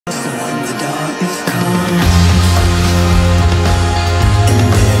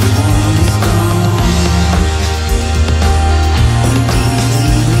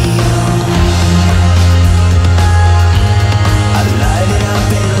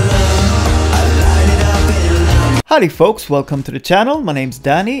Howdy folks, welcome to the channel. My name's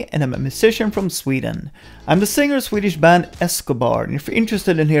Danny and I'm a musician from Sweden. I'm the singer of Swedish band Escobar, and if you're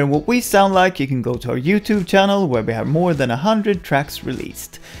interested in hearing what we sound like, you can go to our YouTube channel where we have more than 100 tracks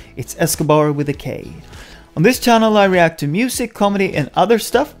released. It's Escobar with a K. On this channel I react to music, comedy and other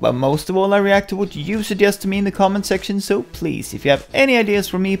stuff, but most of all I react to what you suggest to me in the comment section, so please, if you have any ideas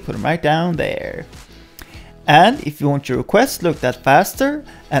for me, put them right down there. And if you want your requests looked at faster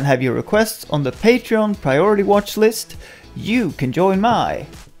and have your requests on the Patreon priority watch list, you can join my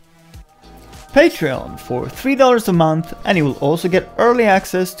Patreon for $3 a month, and you will also get early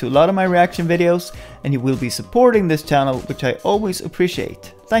access to a lot of my reaction videos, and you will be supporting this channel, which I always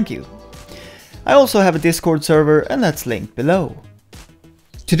appreciate. Thank you. I also have a Discord server, and that's linked below.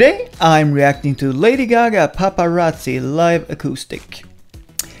 Today I'm reacting to Lady Gaga Paparazzi live acoustic.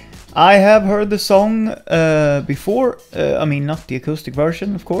 I have heard the song before, I mean not the acoustic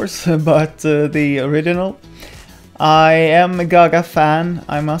version of course, but the original. I am a Gaga fan,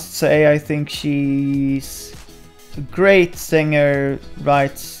 I must say. I think she's a great singer,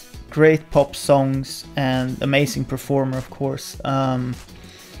 writes great pop songs and amazing performer of course.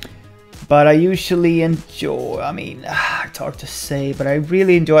 But I usually enjoy, it's hard to say, but I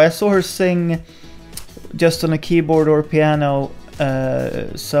really enjoy. I saw her sing just on a keyboard or piano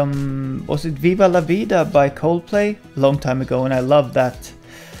was it Viva La Vida by Coldplay a long time ago, and I love that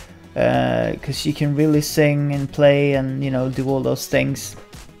because she can really sing and play and, you know, do all those things.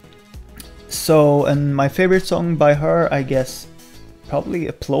 So, and my favorite song by her, I guess, probably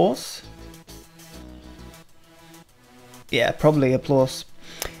Applause. Yeah, probably Applause.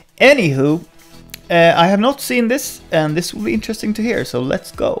 Anywho, I have not seen this, and this will be interesting to hear, so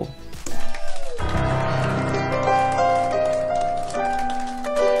let's go.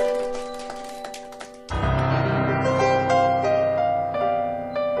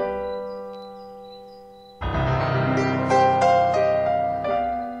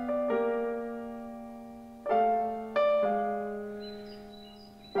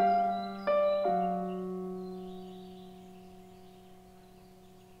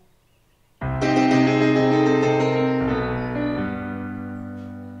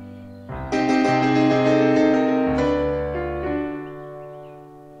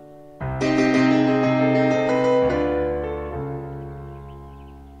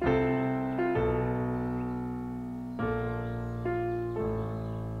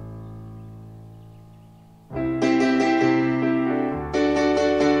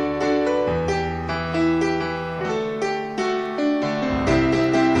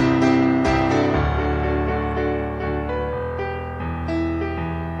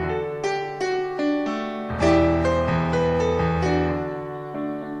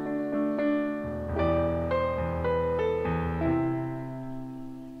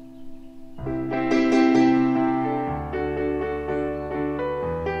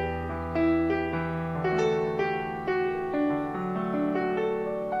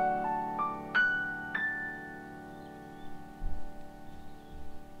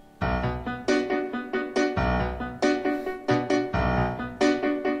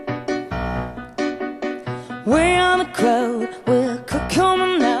 Way on the crowd, we're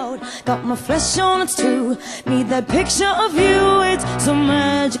coming out. Got my flesh on its too. Need that picture of you, it's so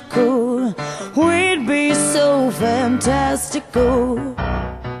magical. We'd be so fantastical.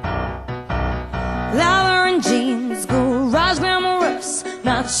 Leather and jeans, garage glamorous.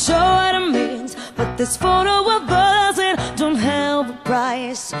 Not sure what it means, but this photo of us, it don't have a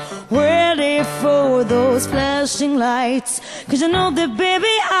price. Ready for those flashing lights, 'cause you know that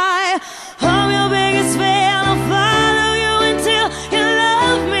baby I'm your biggest fan. I'll follow you until you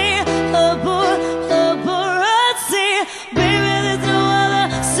love me. Paparazzi, baby, there's no other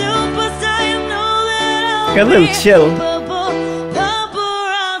superstar. You know that I'll Got a little chill.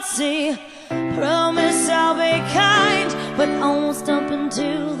 Paparazzi, promise I'll be kind, but I won't stump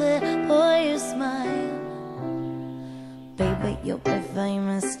into the boy's mind. Baby, you'll be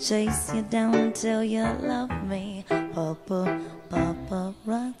famous, chase you down until you love me.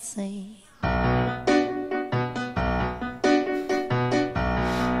 Paparazzi.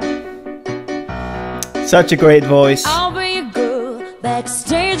 Such a great voice. I'll be your girl,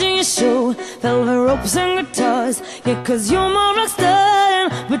 backstage in your show. Velvet ropes and guitars, yeah, 'cause you're more rock star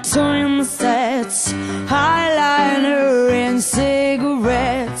between the sets. Eyeliner and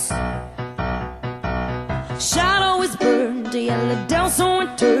cigarettes. Shadow is burned, yellow down so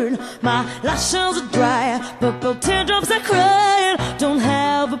it turned. My lashes are dry, purple teardrops are crying. Don't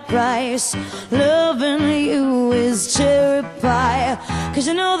have a price. Loving you is cherry pie. Cause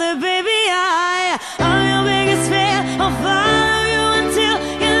you know that baby I'm your biggest fan. I'll follow you until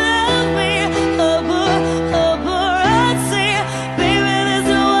you love me. Paparazzi, baby there's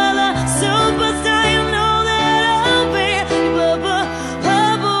no other superstar. You know that I'll be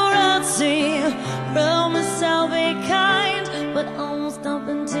paparazzi. Promise I'll be kind, but I won't stop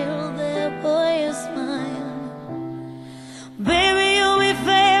until that boy is mine. Baby you'll be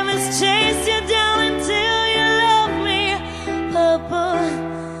famous, chase you down until you love me. Paparazzi.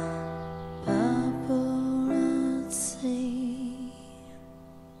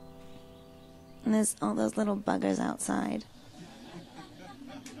 And there's all those little buggers outside.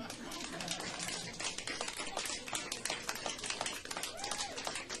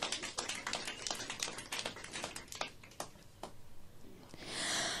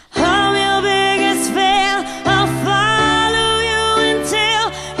 I'm your biggest fan. I'll follow you until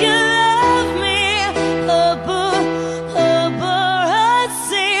you love me. Paparazzi,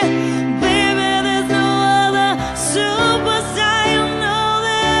 baby, there's no other superstar. You know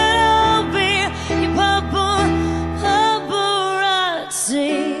that I'll be your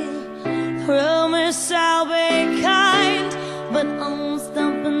paparazzi. Promise I'll be kind, but I won't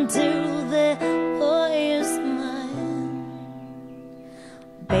stop until the boy is mine.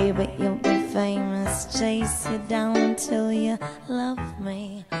 Baby, you'll be famous, chase you down until you love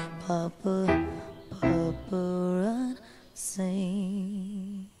me. Paparazzi.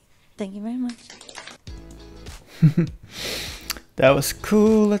 Thank you very much. That was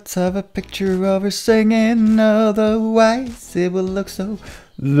cool. Let's have a picture of her singing, otherwise it will look so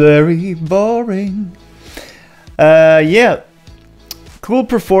very boring. Yeah, cool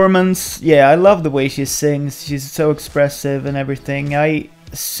performance. Yeah, I love the way she sings. She's so expressive and everything. I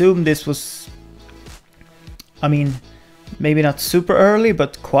assume this was, I mean, maybe not super early,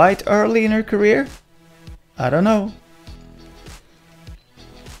 but quite early in her career. I don't know.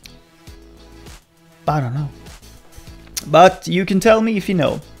 But you can tell me if you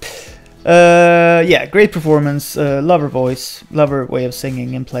know. Yeah, great performance. Love her voice, love her way of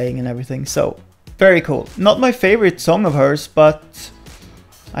singing and playing and everything. So, very cool. Not my favorite song of hers, but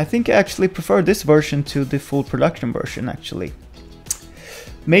I think I actually prefer this version to the full production version, actually.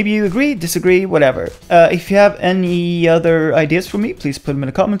 Maybe you agree, disagree, whatever. If you have any other ideas for me, please put them in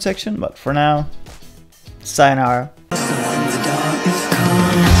the comment section. But for now, sayonara.